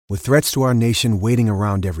With threats to our nation waiting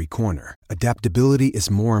around every corner, adaptability is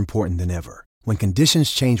more important than ever. When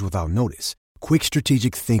conditions change without notice, quick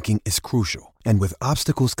strategic thinking is crucial. And with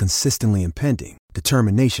obstacles consistently impending,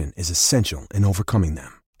 determination is essential in overcoming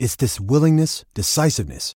them. It's this willingness,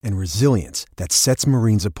 decisiveness, and resilience that sets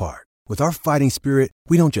Marines apart. With our fighting spirit,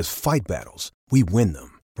 we don't just fight battles, we win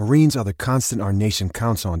them. Marines are the constant our nation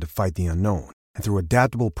counts on to fight the unknown. And through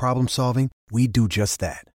adaptable problem solving, we do just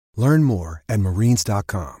that. Learn more at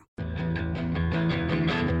marines.com.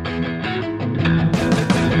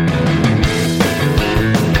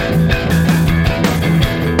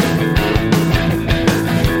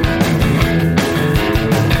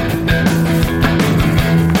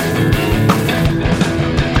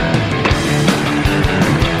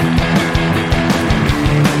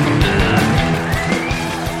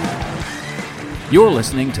 You're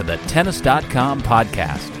listening to the Tennis.com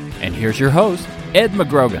podcast, and here's your host, Ed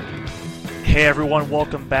McGrogan. Hey everyone,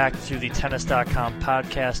 welcome back to the Tennis.com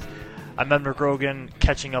podcast. I'm Ed McGrogan,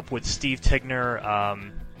 catching up with Steve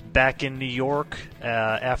Tigner, back in New York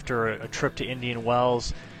after a trip to Indian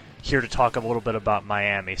Wells, here to talk a little bit about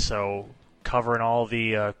Miami. So covering all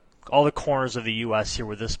the corners of the U.S. here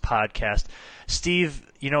with this podcast. Steve,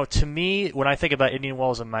 to me, when I think about Indian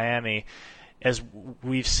Wells and Miami, as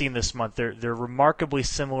we've seen this month, they're remarkably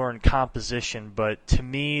similar in composition, but to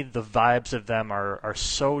me, the vibes of them are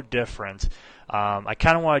so different. I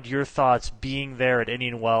kind of wanted your thoughts being there at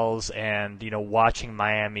Indian Wells and watching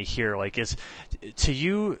Miami here.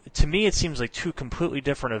 To me, it seems like two completely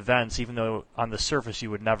different events, even though on the surface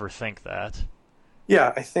you would never think that.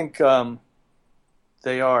 Yeah, I think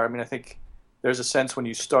they are. I mean, I think there's a sense when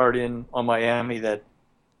you start in on Miami that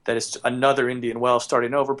it's another Indian Wells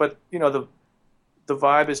starting over, but the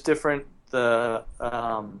vibe is different. For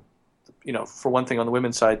one thing, on the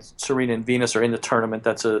women's side, Serena and Venus are in the tournament.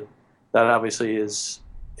 That obviously is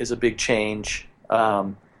a big change.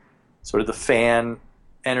 Sort of the fan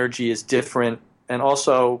energy is different, and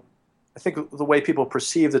also I think the way people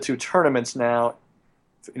perceive the two tournaments now,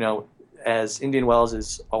 as Indian Wells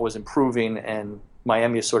is always improving and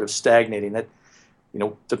Miami is sort of stagnating. That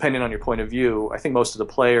depending on your point of view, I think most of the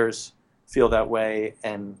players feel that way,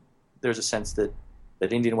 and there's a sense that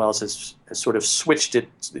Indian Wells has sort of switched it.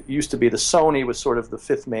 It used to be the Sony was sort of the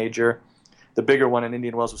fifth major. The bigger one in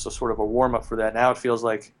Indian Wells was sort of a warm-up for that. Now it feels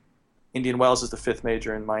like Indian Wells is the fifth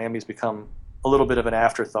major, and Miami's become a little bit of an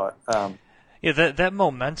afterthought. That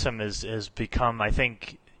momentum has become, I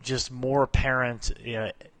think, just more apparent.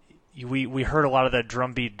 We heard a lot of that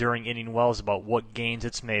drumbeat during Indian Wells about what gains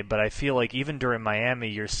it's made, but I feel like even during Miami,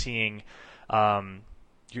 you're seeing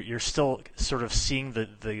you're still sort of seeing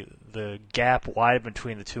the gap widen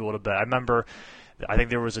between the two a little bit. I think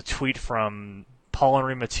there was a tweet from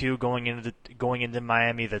Paul-Henri Mathieu going into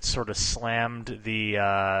Miami that sort of slammed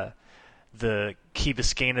the Key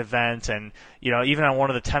Biscayne event, and even on one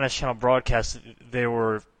of the Tennis Channel broadcasts, they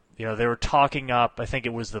were talking up, I think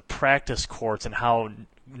it was the practice courts and how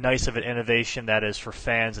nice of an innovation that is for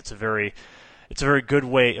fans. It's a very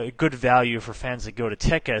good value for fans that go to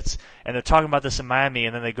tickets, and they're talking about this in Miami,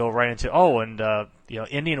 and then they go right into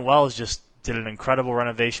Indian Wells just did an incredible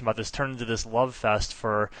renovation, about this turned into this love fest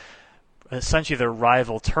for essentially their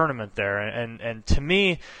rival tournament there, and to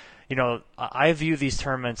me, I view these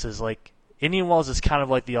tournaments as like Indian Wells is kind of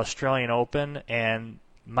like the Australian Open, and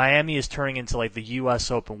Miami is turning into like the U.S.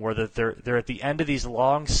 Open, where they're at the end of these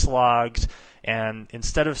long slogs, and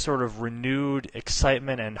instead of sort of renewed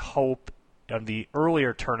excitement and hope on the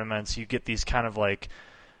earlier tournaments, you get these kind of like,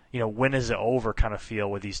 when is it over kind of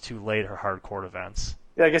feel with these two later hardcourt events.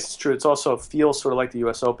 Yeah, I guess it's true. It also feels sort of like the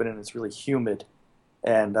U.S. Open, and it's really humid.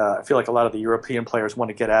 And I feel like a lot of the European players want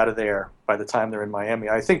to get out of there by the time they're in Miami.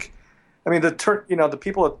 The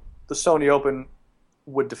people at the Sony Open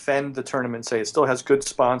would defend the tournament and say it still has good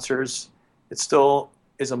sponsors. It still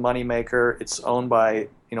is a moneymaker. It's owned by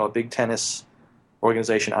a big tennis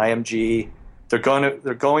organization, IMG. They're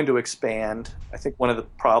going to expand. I think one of the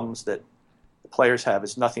problems that the players have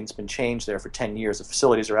is nothing's been changed there for 10 years. The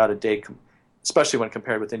facilities are out of date, especially when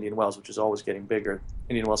compared with Indian Wells, which is always getting bigger.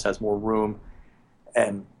 Indian Wells has more room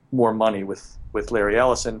and more money with Larry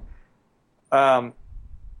Ellison. Sony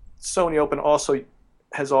Open also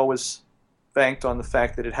has always banked on the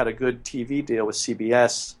fact that it had a good TV deal with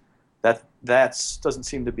CBS. That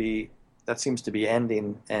seems to be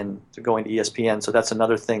ending and to going to ESPN. So that's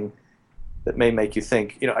another thing that may make you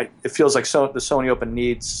think. It feels like the Sony Open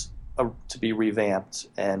needs to be revamped,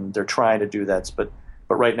 and they're trying to do that. But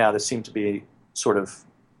right now, they seem to be sort of,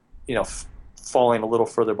 falling a little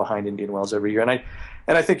further behind Indian Wells every year. And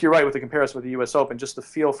I think you're right with the comparison with the U.S. Open. Just the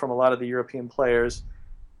feel from a lot of the European players,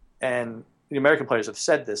 and the American players have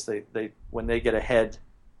said this. They when they get ahead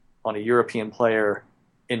on a European player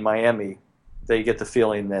in Miami, they get the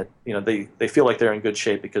feeling that they feel like they're in good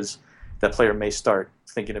shape because that player may start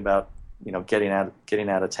thinking about getting out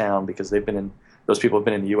of town because those people have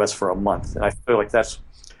been in the U.S. for a month, and I feel like that's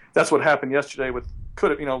what happened yesterday.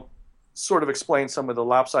 Could have sort of explained some of the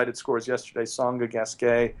lopsided scores yesterday. Tsonga,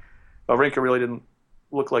 Gasquet, Wawrinka really didn't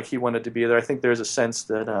look like he wanted to be there. I think there's a sense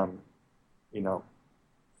that it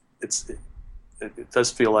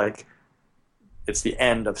does feel like it's the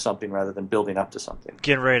end of something rather than building up to something.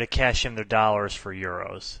 Getting ready to cash in their dollars for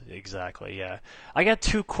euros. Exactly, yeah. I got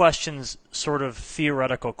two questions, sort of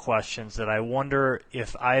theoretical questions, that I wonder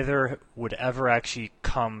if either would ever actually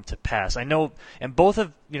come to pass. I know, and both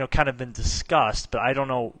have kind of been discussed, but I don't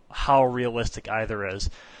know how realistic either is.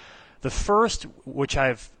 The first, which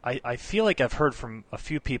I feel like I've heard from a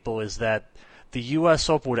few people, is that the U.S.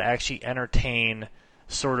 Open would actually entertain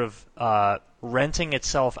sort of renting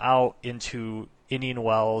itself out into Indian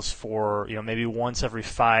Wells for maybe once every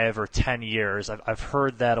 5 or 10 years. I've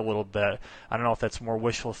heard that a little bit. I don't know if that's more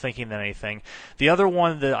wishful thinking than anything. The other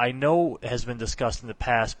one that I know has been discussed in the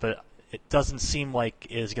past, but it doesn't seem like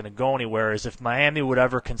is going to go anywhere, is if Miami would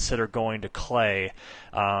ever consider going to clay,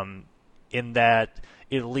 in that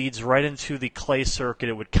it leads right into the clay circuit.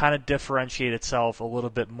 It would kind of differentiate itself a little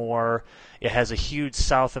bit more. It has a huge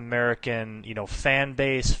South American, fan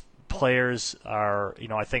base. Players are,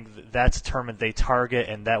 I think that's a tournament they target,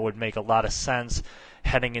 and that would make a lot of sense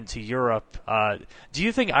heading into Europe. Do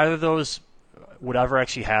you think either of those would ever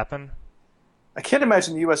actually happen? I can't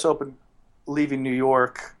imagine the U.S. Open leaving New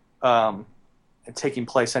York and taking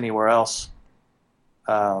place anywhere else,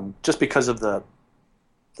 just because of the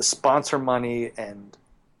sponsor money and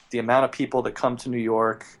the amount of people that come to New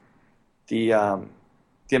York, the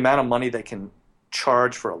amount of money they can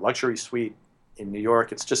charge for a luxury suite in New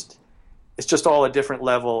York. It's just all a different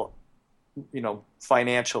level,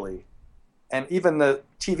 financially. And even the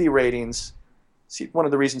TV ratings, one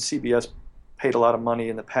of the reasons CBS paid a lot of money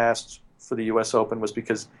in the past for the U.S. Open was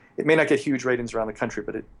because it may not get huge ratings around the country,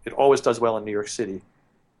 but it always does well in New York City.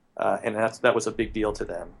 And that was a big deal to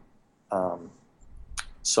them.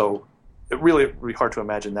 So it really would be hard to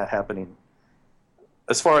imagine that happening.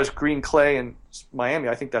 As far as green clay in Miami,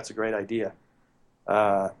 I think that's a great idea.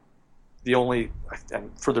 And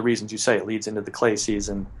for the reasons you say, it leads into the clay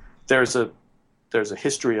season. There's a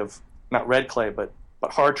history of not red clay, but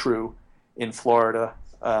hard-true in Florida,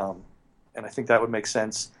 and I think that would make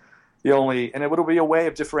sense. And it would be a way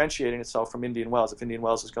of differentiating itself from Indian Wells. If Indian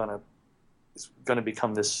Wells is going to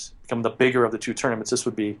become the bigger of the two tournaments, this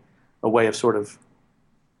would be a way of sort of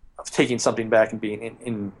taking something back and being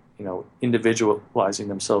individualizing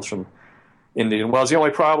themselves from Indian Wells. The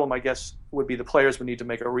only problem, I guess, would be the players would need to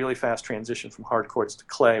make a really fast transition from hard courts to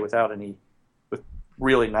clay with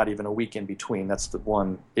really not even a week in between. That's the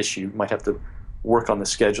one issue. You might have to work on the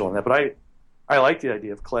schedule on that. But I like the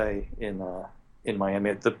idea of clay in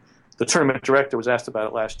Miami. The tournament director was asked about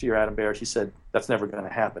it last year, Adam Baird. He said that's never going to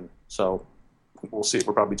happen. So we'll see.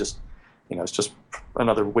 We're probably just, it's just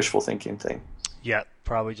another wishful thinking thing. Yeah,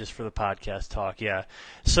 probably just for the podcast talk. Yeah.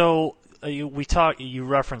 So you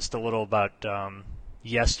referenced a little about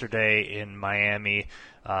yesterday in Miami,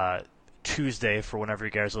 Tuesday, for whenever you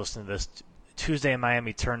guys listen to this. Tuesday in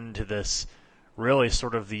Miami turned into this really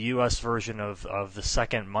sort of the U.S. version of the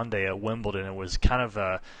second Monday at Wimbledon. It was kind of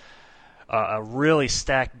a really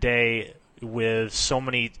stacked day with so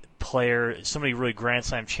many players, so many really Grand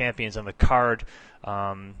Slam champions on the card.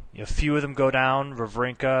 A few of them go down.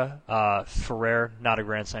 Wawrinka, Ferrer, not a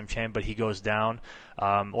Grand Slam champion, but he goes down.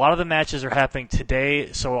 A lot of the matches are happening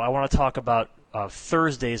today, so I want to talk about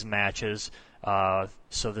Thursday's matches,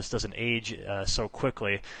 so this doesn't age so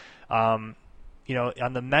quickly. On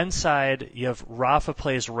the men's side, you have Rafa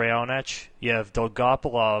plays Raonic, you have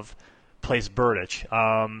Dolgopolov plays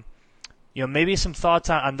Berdych. Maybe some thoughts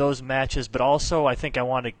on those matches, but also I think I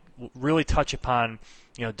want to really touch upon,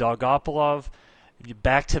 Dolgopolov,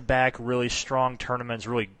 back-to-back really strong tournaments,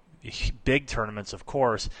 really big tournaments, of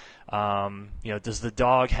course. Does the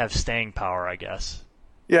dog have staying power, I guess?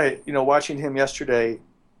 Yeah, watching him yesterday,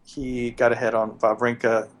 he got ahead on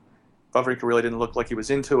Wawrinka. Wawrinka really didn't look like he was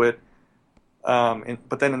into it.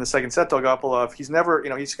 But then in the second set, Dolgopolov,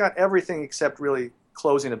 he's got everything except really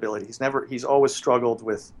closing ability. He's always struggled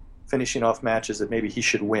with finishing off matches that maybe he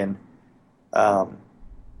should win. And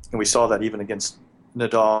we saw that even against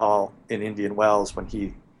Nadal in Indian Wells when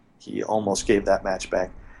he almost gave that match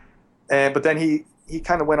back. But then he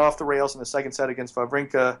kind of went off the rails in the second set against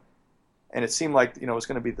Wawrinka, and it seemed like it was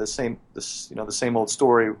going to be the same old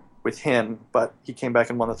story with him. But he came back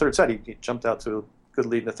and won the third set. He jumped out to a good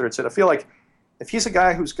lead in the third set. I feel like if he's a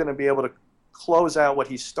guy who's going to be able to close out what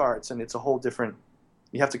he starts, and it's a whole different,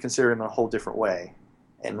 you have to consider him in a whole different way.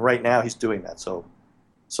 And right now he's doing that. So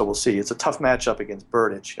we'll see. It's a tough matchup against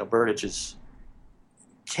Berdych. Berdych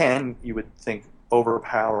you would think,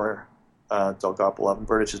 overpower Dolgopolov, and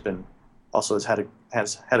Berdych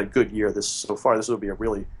has had a good year so far. This will be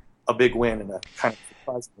a big win and a kind of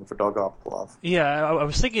surprise win for Dolgopolov. Yeah, I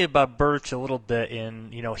was thinking about Berdych a little bit.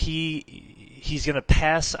 He's going to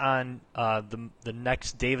pass on the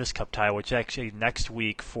next Davis Cup tie, which actually next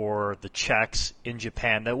week for the Czechs in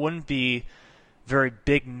Japan. That wouldn't be very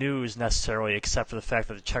big news necessarily, except for the fact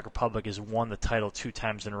that the Czech Republic has won the title 2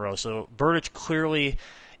 times in a row. So Berdych clearly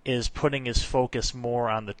is putting his focus more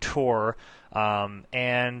on the tour.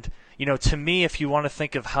 And to me, if you want to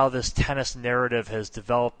think of how this tennis narrative has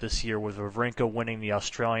developed this year, with Wawrinka winning the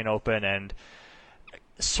Australian Open, and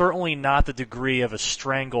certainly not the degree of a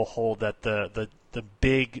stranglehold that the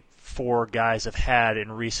big 4 guys have had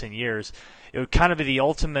in recent years, it would kind of be the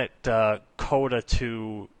ultimate coda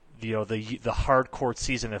to the hard court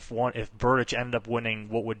season if Berdych ended up winning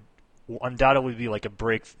what would undoubtedly be like a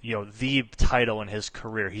break, the title in his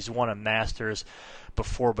career. He's won a Masters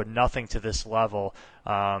before, but nothing to this level.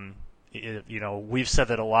 We've said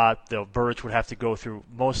that a lot. Berdych would have to go through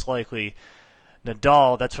most likely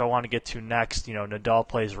Nadal. That's what I want to get to next. Nadal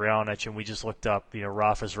plays Raonic, and we just looked up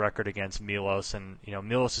Rafa's record against Milos, and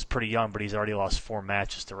Milos is pretty young, but he's already lost 4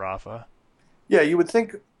 matches to Rafa. Yeah, you would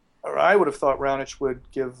think, or I would have thought Raonic would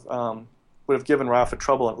have given Rafa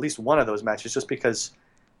trouble in at least one of those matches, just because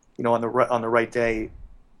on the right day,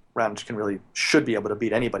 Raonic should be able to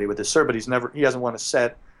beat anybody with his serve, but he hasn't won a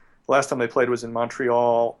set. The last time they played was in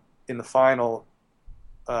Montreal in the final.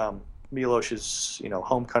 Milos's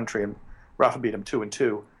home country, and Rafa beat him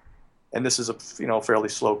 2-2. And this is a fairly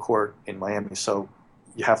slow court in Miami, so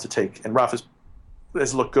you have to take. And Rafa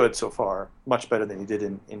has looked good so far, much better than he did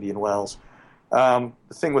in Indian Wells. The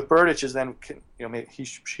thing with Berdych is then he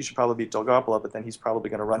should probably beat Dolgopolov, but then he's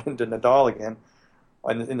probably going to run into Nadal again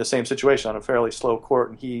in the same situation on a fairly slow court,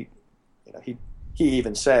 and he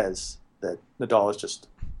even says that Nadal is just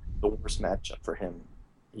the worst matchup for him.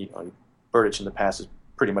 Berdych in the past has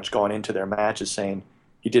pretty much gone into their matches saying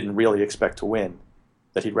he didn't really expect to win,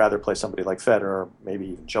 that he'd rather play somebody like Federer or maybe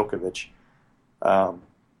even Djokovic.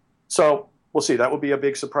 So we'll see. That would be a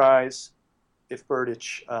big surprise if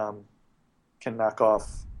Berdych can knock off,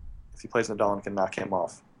 if he plays Nadal and can knock him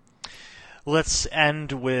off. Let's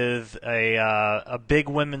end with a big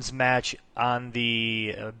women's match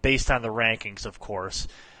based on the rankings, of course.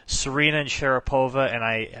 Serena and Sharapova, and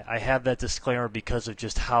I have that disclaimer because of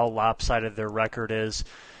just how lopsided their record is.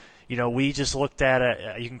 We just looked at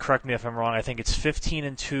it. You can correct me if I'm wrong. I think it's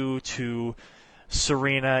 15-2 to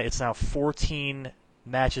Serena. It's now 14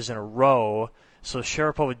 matches in a row. So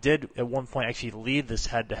Sharapova did at one point actually lead this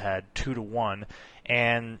head-to-head 2-1,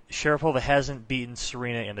 and Sharapova hasn't beaten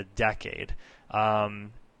Serena in a decade. I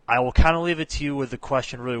will kind of leave it to you with the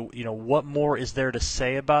question, really, what more is there to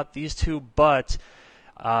say about these two? But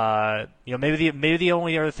maybe the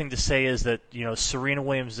only other thing to say is that Serena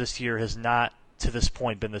Williams this year has not, to this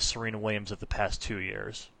point, been the Serena Williams of the past 2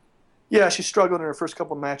 years. Yeah, she struggled in her first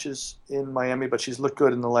couple matches in Miami, but she's looked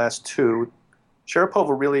good in the last 2.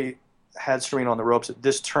 Sharapova really had Serena on the ropes at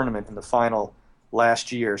this tournament in the final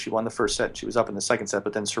last year. She won the first set. She was up in the second set,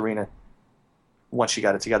 but then Serena, once she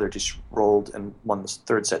got it together, just rolled and won the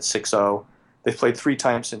third set 6-0. They've played 3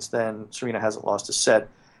 times since then. Serena hasn't lost a set.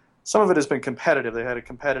 Some of it has been competitive. They had a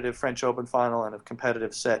competitive French Open final and a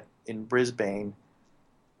competitive set in Brisbane.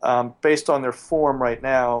 Based on their form right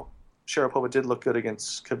now, Sharapova did look good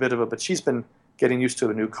against Kvitova, but she's been getting used to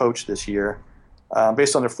a new coach this year.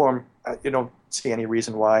 Based on their form, you don't see any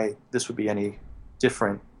reason why this would be any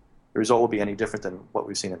different. The result will be any different than what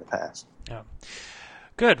we've seen in the past. Yeah.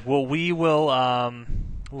 Good. Well, we will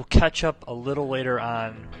we'll catch up a little later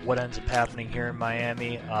on what ends up happening here in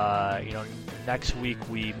Miami. Next week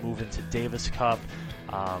we move into Davis Cup.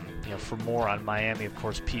 For more on Miami, of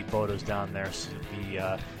course, Pete Bodo's down there, so you'll be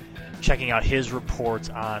checking out his reports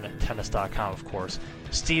on Tennis.com, of course.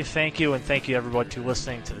 Steve, thank you, and thank you everybody to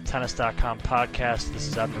listening to the Tennis.com podcast. This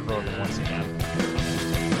is Ed McGrogan once again.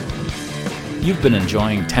 You've been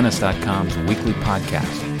enjoying Tennis.com's weekly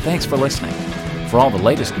podcast. Thanks for listening. For all the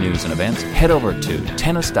latest news and events, head over to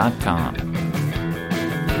Tennis.com.